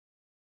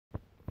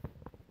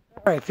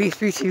Alright, peace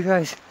to you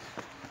guys.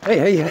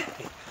 Hey.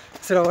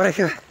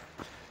 Assalamualaikum.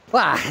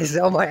 This is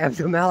Omar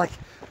Abdul Malik,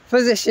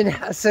 physician,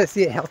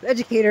 associate health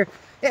educator,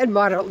 and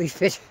moderately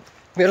fit,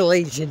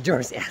 middle-aged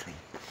endurance athlete.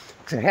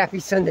 So happy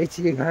Sunday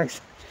to you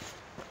guys.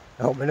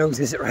 I hope my nose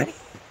isn't running.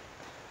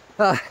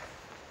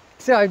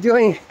 So I'm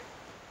doing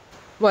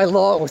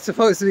what's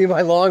supposed to be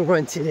my long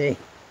run today,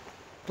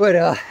 but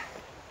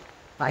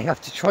I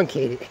have to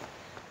truncate it.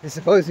 It's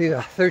supposed to be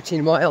about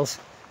 13 miles,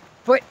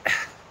 but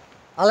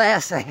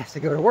alas, I have to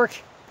go to work.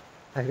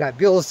 I've got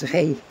bills to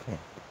pay.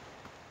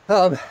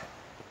 So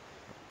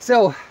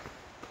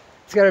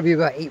it's got to be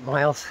about 8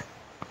 miles.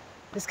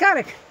 It's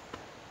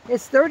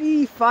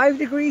 35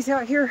 degrees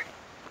out here.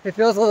 It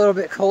feels a little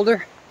bit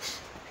colder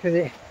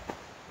because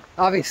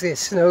obviously it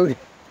snowed.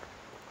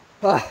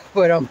 But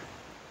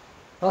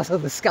also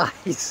the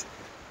skies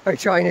are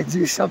trying to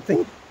do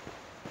something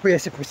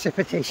with the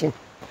precipitation.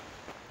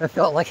 That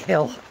felt like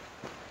hell.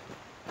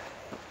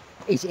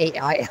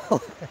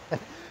 H-A-I-L.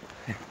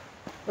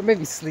 Or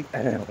maybe sleep,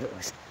 I don't know what it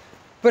was.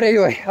 But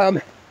anyway,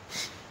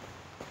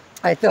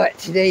 I thought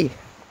today,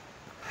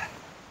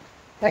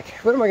 heck,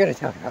 what am I going to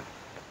talk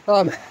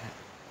about?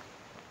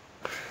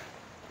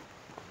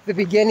 The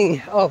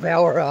beginning of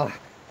our,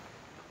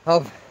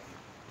 of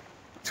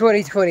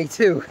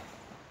 2022,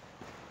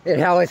 and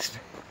how it's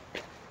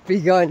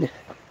begun.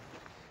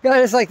 Yeah,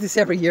 it's like this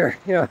every year,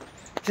 you know.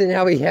 So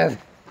now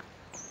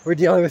we're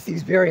dealing with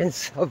these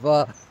variants of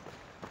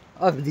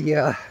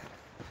the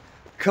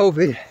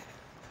COVID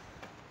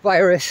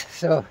virus.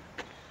 So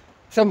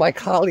some of my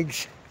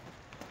colleagues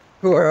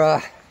who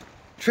are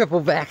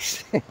triple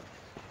vaxxed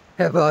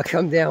have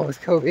come down with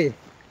COVID,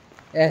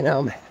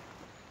 and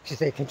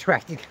they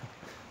contracted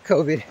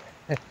COVID.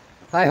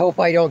 I hope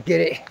I don't get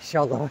it,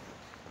 inshallah.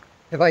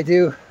 If I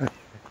do,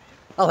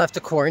 I'll have to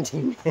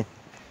quarantine.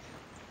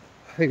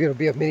 Maybe it'll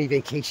be a mini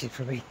vacation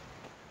for me.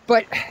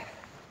 But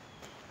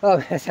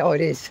that's how it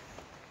is.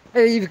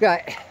 And you've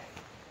got,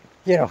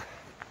 you know,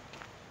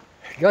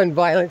 gun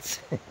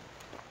violence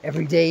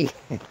every day.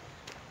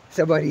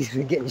 Somebody's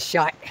been getting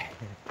shot,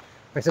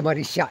 or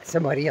somebody shot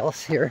somebody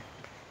else here.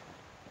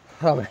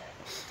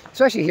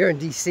 Especially here in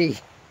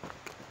DC,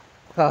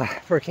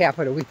 per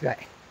capita, we've got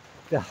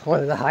one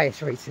of the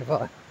highest rates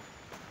of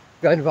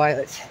gun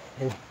violence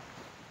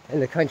in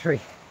the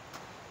country.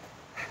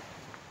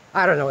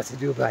 I don't know what to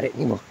do about it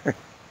anymore.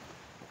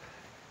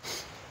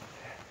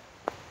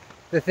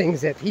 The things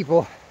that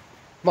people,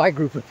 my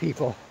group of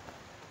people,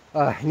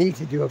 need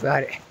to do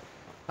about it.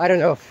 I don't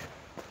know if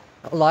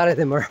a lot of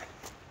them are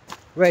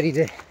ready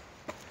to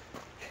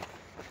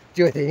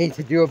do what they need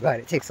to do about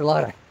it. It takes a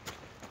lot of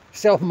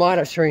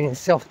self-monitoring and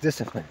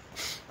self-discipline.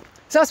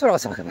 So that's what I'll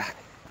talk about.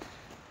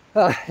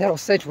 That'll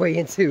segue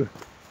into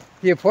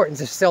the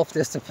importance of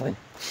self-discipline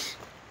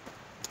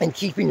and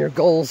keeping your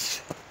goals.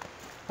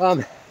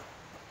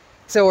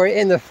 So we're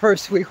in the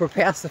first week, we're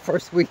past the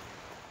first week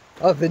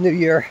of the new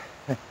year.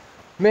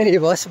 Many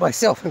of us,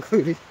 myself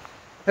included,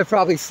 have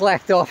probably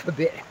slacked off a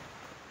bit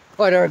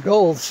on our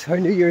goals, our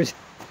New Year's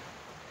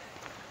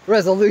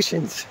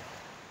resolutions.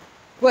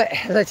 But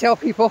as I tell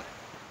people,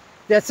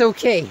 that's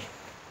okay.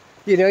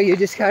 You know, you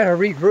just kind of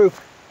regroup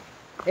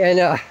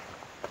and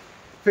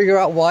figure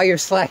out why you're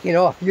slacking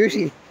off.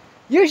 Usually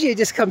it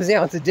just comes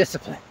down to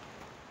discipline.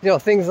 You know,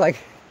 things like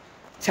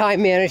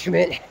time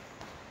management,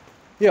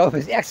 you know, if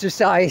it's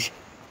exercise,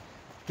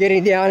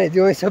 getting down and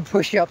doing some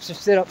push-ups or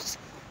sit-ups.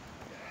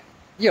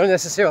 You don't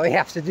necessarily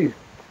have to do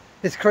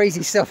this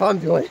crazy stuff I'm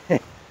doing.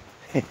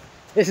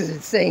 This is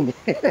insane.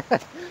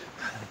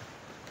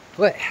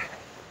 But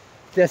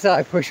that's how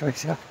I push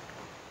myself.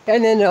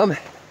 And then,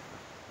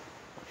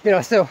 you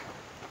know, so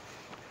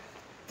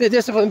the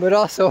discipline, but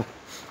also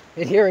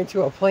adhering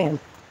to a plan.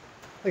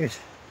 Look at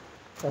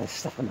all this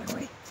stuff on my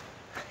way.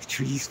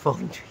 Trees,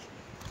 falling trees.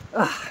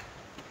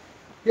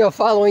 You know,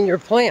 following your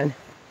plan.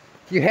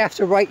 You have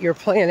to write your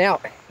plan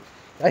out.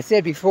 I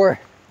said before,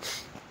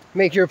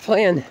 make your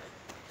plan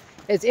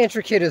as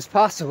intricate as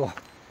possible.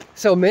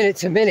 So minute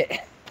to minute.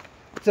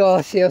 So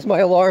let's see, that's my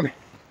alarm.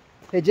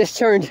 It just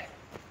turned,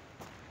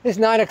 it's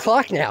 9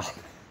 o'clock now.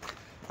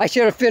 I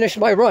should have finished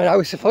my run. I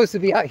was supposed to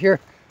be out here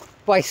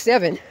by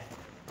 7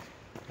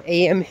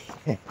 a.m.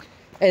 and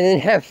then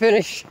have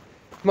finished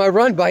my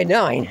run by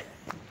 9.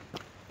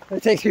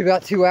 It takes me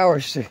about 2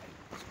 hours to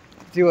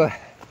do a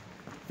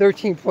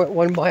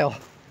 13.1 mile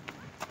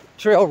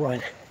trail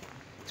run,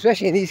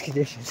 especially in these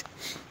conditions.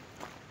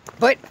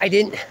 But I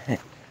didn't.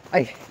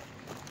 I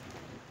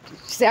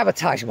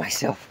sabotaged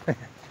myself.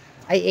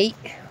 I ate,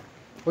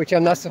 which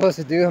I'm not supposed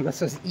to do. I'm not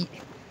supposed to eat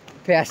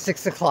past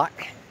 6 o'clock,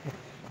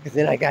 because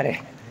then I gotta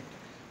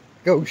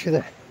go to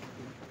the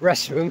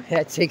restroom.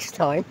 That takes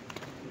time.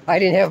 I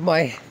didn't have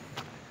my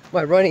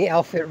running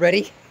outfit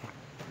ready.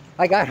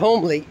 I got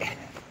home late.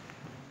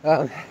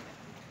 Got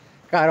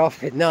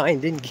off at 9.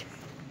 Didn't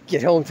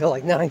get home till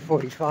like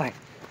 9:45.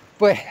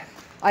 But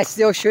I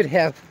still should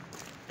have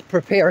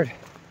prepared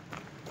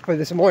for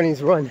this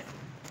morning's run.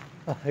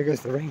 Oh, there goes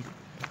the rain.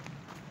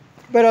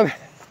 But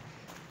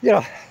you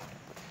know,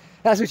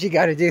 that's what you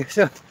got to do.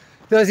 So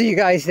those of you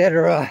guys that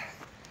are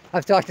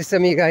I've talked to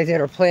some of you guys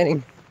that are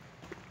planning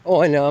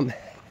on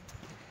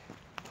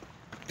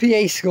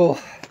PA school,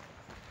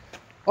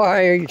 or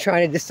are you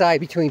trying to decide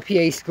between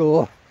PA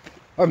school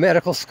or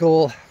medical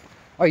school,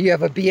 or you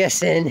have a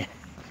BSN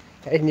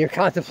and you're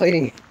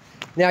contemplating,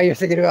 now you're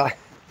thinking about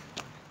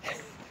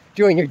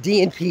doing your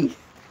DNP,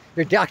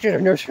 your doctorate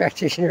of nurse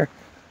practitioner,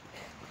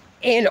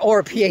 and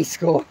or PA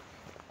school,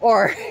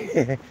 or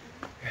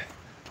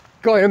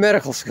going to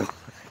medical school.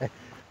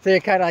 So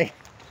you're kind of like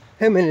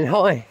hemming and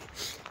hawing.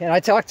 And I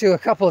talked to a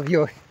couple of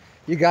you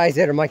guys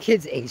that are my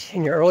kids' age,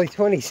 in your early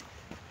 20s.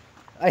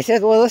 I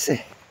said, well, listen,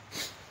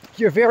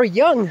 you're very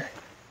young,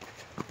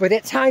 but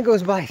that time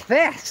goes by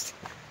fast.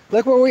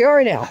 Look where we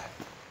are now.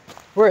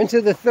 We're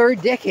into the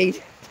 3rd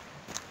decade,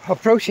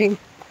 approaching,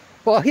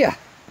 well, yeah,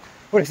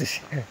 what is this?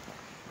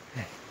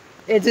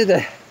 Into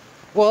the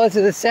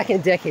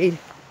 2nd decade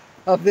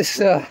of this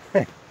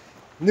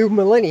new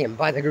millennium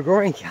by the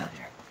Gregorian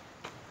calendar.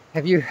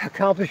 Have you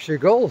accomplished your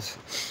goals?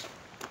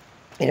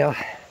 You know,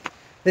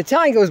 the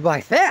time goes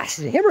by fast,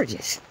 it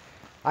hemorrhages.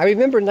 I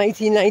remember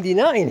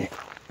 1999,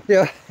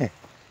 you know,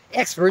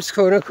 experts,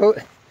 quote unquote,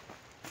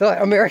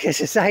 thought American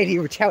society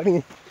were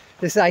touting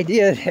this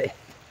idea that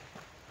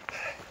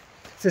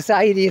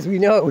society as we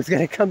know it was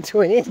going to come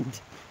to an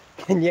end.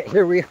 And yet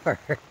here we are.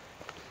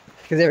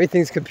 Because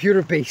everything's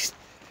computer based.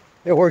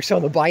 It works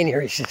on the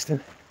binary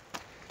system.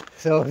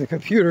 So the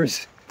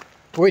computers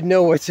would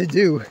know what to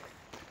do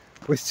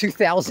with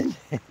 2000.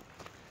 The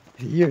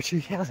year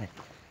 2000.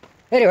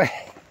 Anyway,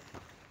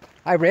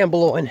 I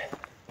ramble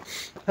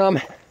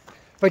on.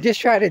 But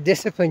just try to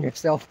discipline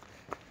yourself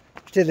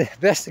to the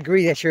best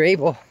degree that you're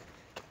able.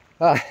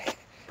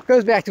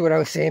 Goes back to what I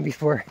was saying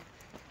before.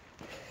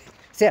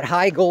 Set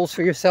high goals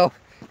for yourself,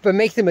 but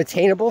make them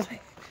attainable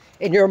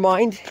in your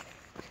mind.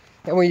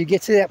 And when you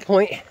get to that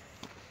point,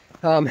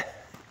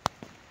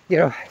 you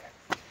know,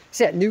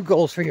 set new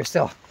goals for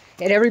yourself.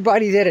 And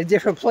everybody's at a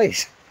different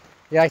place.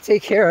 Yeah, I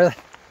take care of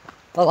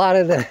a lot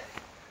of the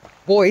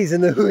boys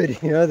in the hood,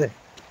 you know, the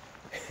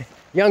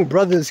young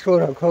brothers,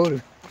 quote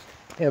unquote,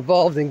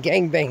 involved in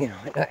gangbanging and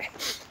whatnot.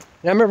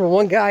 And I remember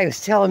one guy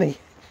was telling me,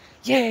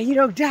 yeah, you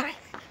know, Doc,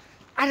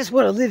 I just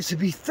want to live to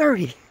be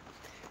 30.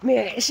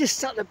 Man, it's just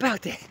something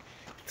about that.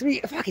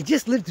 If I could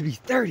just live to be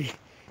 30.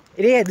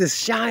 And he had this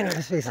shine on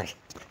his face, like,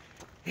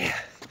 yeah.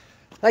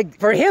 Like,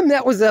 for him,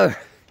 that was a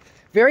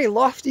very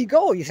lofty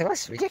goal. You say,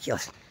 that's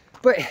ridiculous.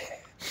 But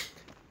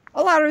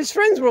a lot of his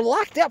friends were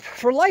locked up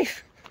for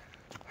life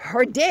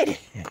or dead.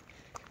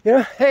 You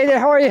know, hey there,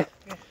 how are you?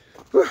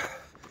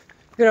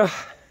 You know,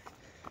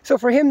 so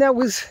for him, that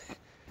was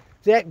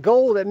that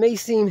goal that may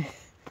seem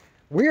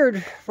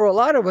weird for a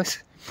lot of us.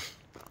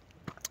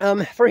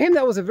 For him,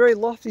 that was a very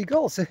lofty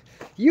goal. So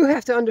you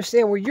have to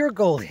understand where your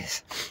goal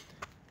is.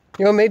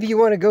 You know, maybe you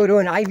want to go to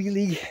an Ivy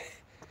League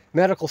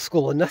medical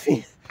school and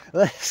nothing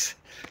less.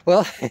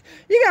 Well,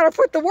 you got to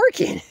put the work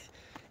in.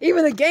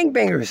 Even the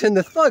gangbangers and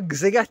the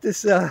thugs, they got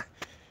this,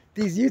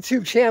 these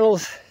YouTube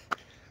channels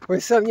where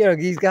some, you know,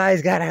 these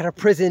guys got out of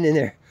prison and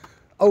they're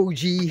OG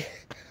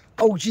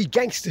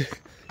gangster.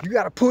 You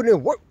got to put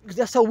in work.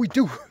 That's how we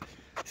do.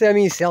 So that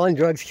means selling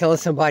drugs, killing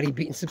somebody,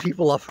 beating some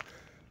people up,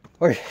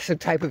 or some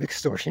type of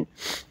extortion.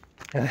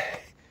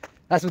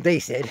 That's what they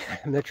said.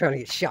 I'm not trying to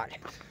get shot.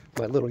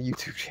 My little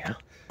YouTube channel.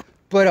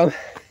 But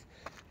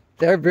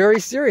they're very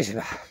serious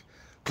about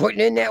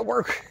putting in that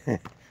work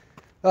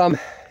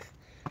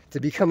to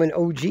become an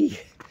OG.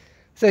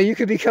 So you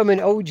could become an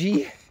OG,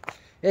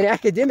 an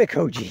academic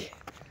OG.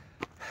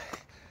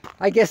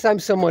 I guess I'm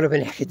somewhat of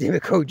an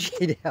academic OG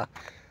now.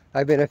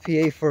 I've been a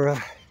PA for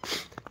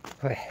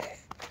a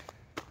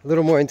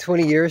little more than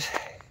 20 years.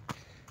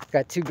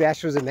 Got 2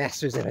 bachelor's, a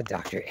master's, and a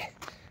doctorate.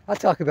 I'll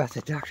talk about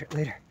the doctorate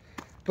later.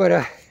 But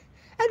I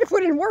had to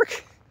put in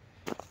work.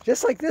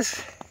 Just like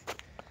this.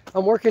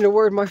 I'm working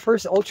toward my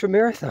first ultra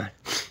marathon.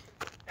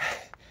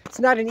 It's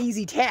not an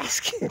easy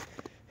task.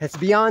 It's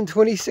beyond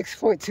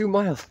 26.2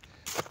 miles.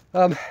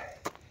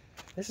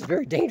 This is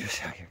very dangerous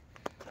out here.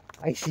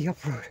 Icy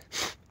up road.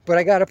 But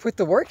I gotta put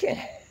the work in.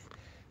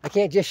 I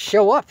can't just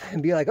show up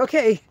and be like,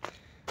 okay,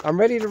 I'm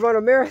ready to run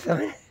a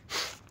marathon.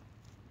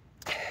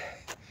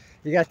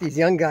 You got these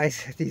young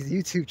guys at these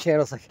YouTube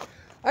channels like,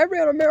 I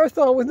ran a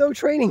marathon with no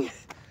training.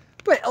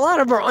 But a lot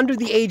of them are under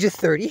the age of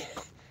 30.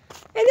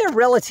 And they're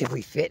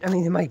relatively fit. I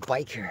mean, they might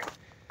bike or,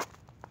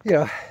 you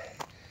know,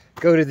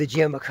 go to the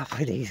gym a couple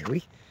of days a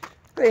week.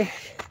 But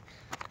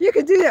you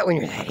can do that when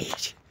you're that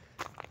age.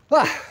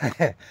 Well,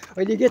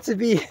 when you get to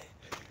be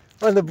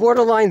on the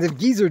borderlines of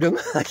geezerdom,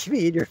 like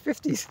me in your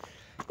 50s,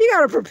 you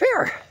got to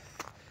prepare.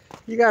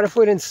 You got to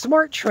put in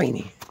smart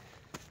training.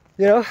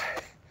 You know,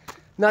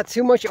 not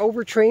too much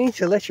overtraining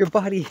to let your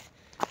body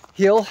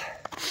heal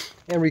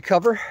and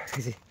recover.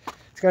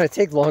 It's going to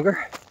take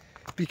longer.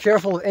 Be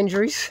careful of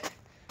injuries.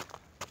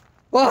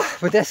 Well,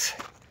 but that's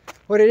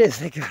what it is.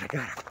 Thank God I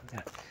got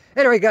it.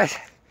 Anyway, guys,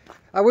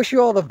 I wish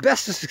you all the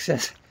best of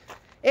success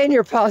in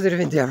your positive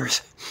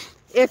endeavors.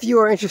 If you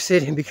are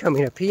interested in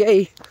becoming a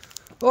PA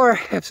or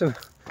have some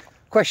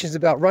questions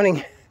about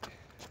running,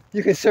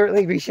 you can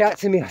certainly reach out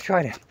to me. I'll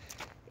try to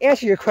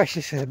answer your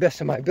questions to the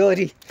best of my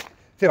ability.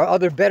 There are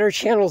other better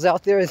channels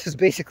out there. This is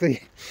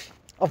basically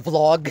a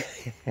vlog.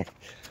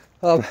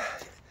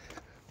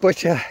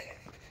 But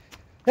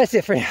that's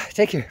it for now.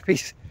 Take care.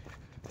 Peace.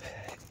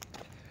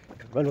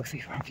 Run with me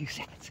for a few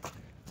seconds.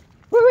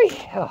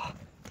 Woo-wee. Oh.